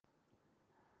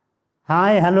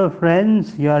Hi, hello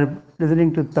friends. You are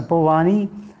listening to Tapovani,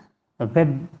 a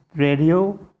web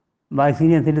radio by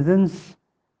senior citizens,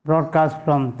 broadcast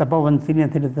from Tapovan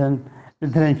Senior Citizen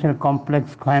Residential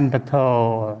Complex,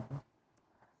 Coimbatore.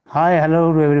 Hi,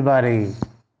 hello to everybody.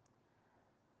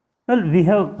 Well, we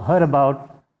have heard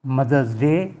about Mother's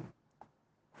Day,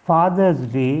 Father's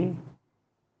Day,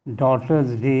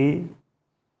 Daughter's Day,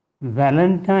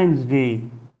 Valentine's Day.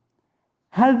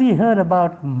 Have we heard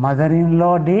about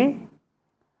Mother-in-law Day?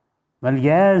 Well,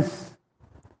 yes,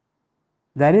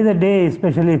 there is a day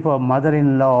especially for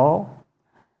mother-in-law.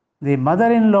 The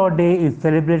mother-in-law day is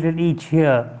celebrated each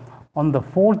year on the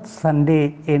fourth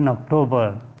Sunday in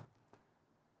October.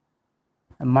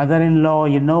 A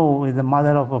mother-in-law, is the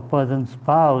mother of a person's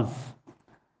spouse.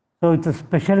 So it's a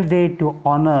special day to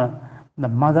honor the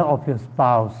mother of your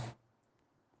spouse.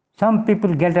 Some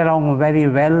people get along very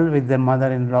well with their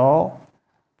mother-in-law,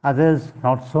 others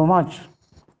not so much.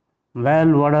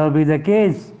 Well, whatever be the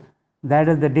case, that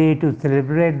is the day to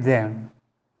celebrate them.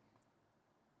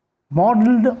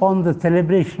 Modeled on the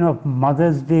celebration of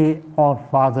Mother's Day or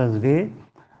Father's Day,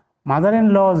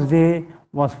 Mother-in-law's Day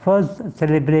was first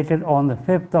celebrated on the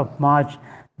 5th of March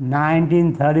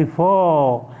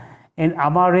 1934 in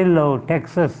Amarillo,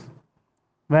 Texas,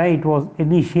 where it was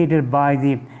initiated by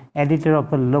the editor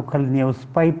of a local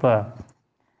newspaper.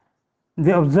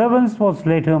 The observance was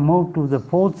later moved to the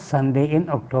fourth Sunday in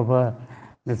October.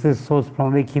 This is sourced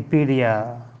from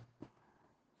Wikipedia.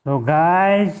 So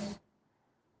guys,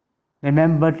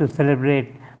 remember to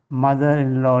celebrate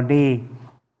Mother-in-law Day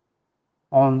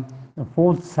on the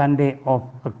fourth Sunday of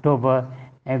October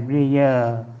every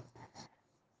year.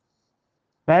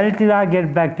 Well, till I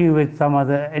get back to you with some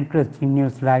other interesting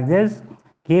news like this,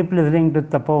 keep listening to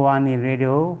Tapovani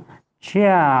Radio.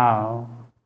 Ciao.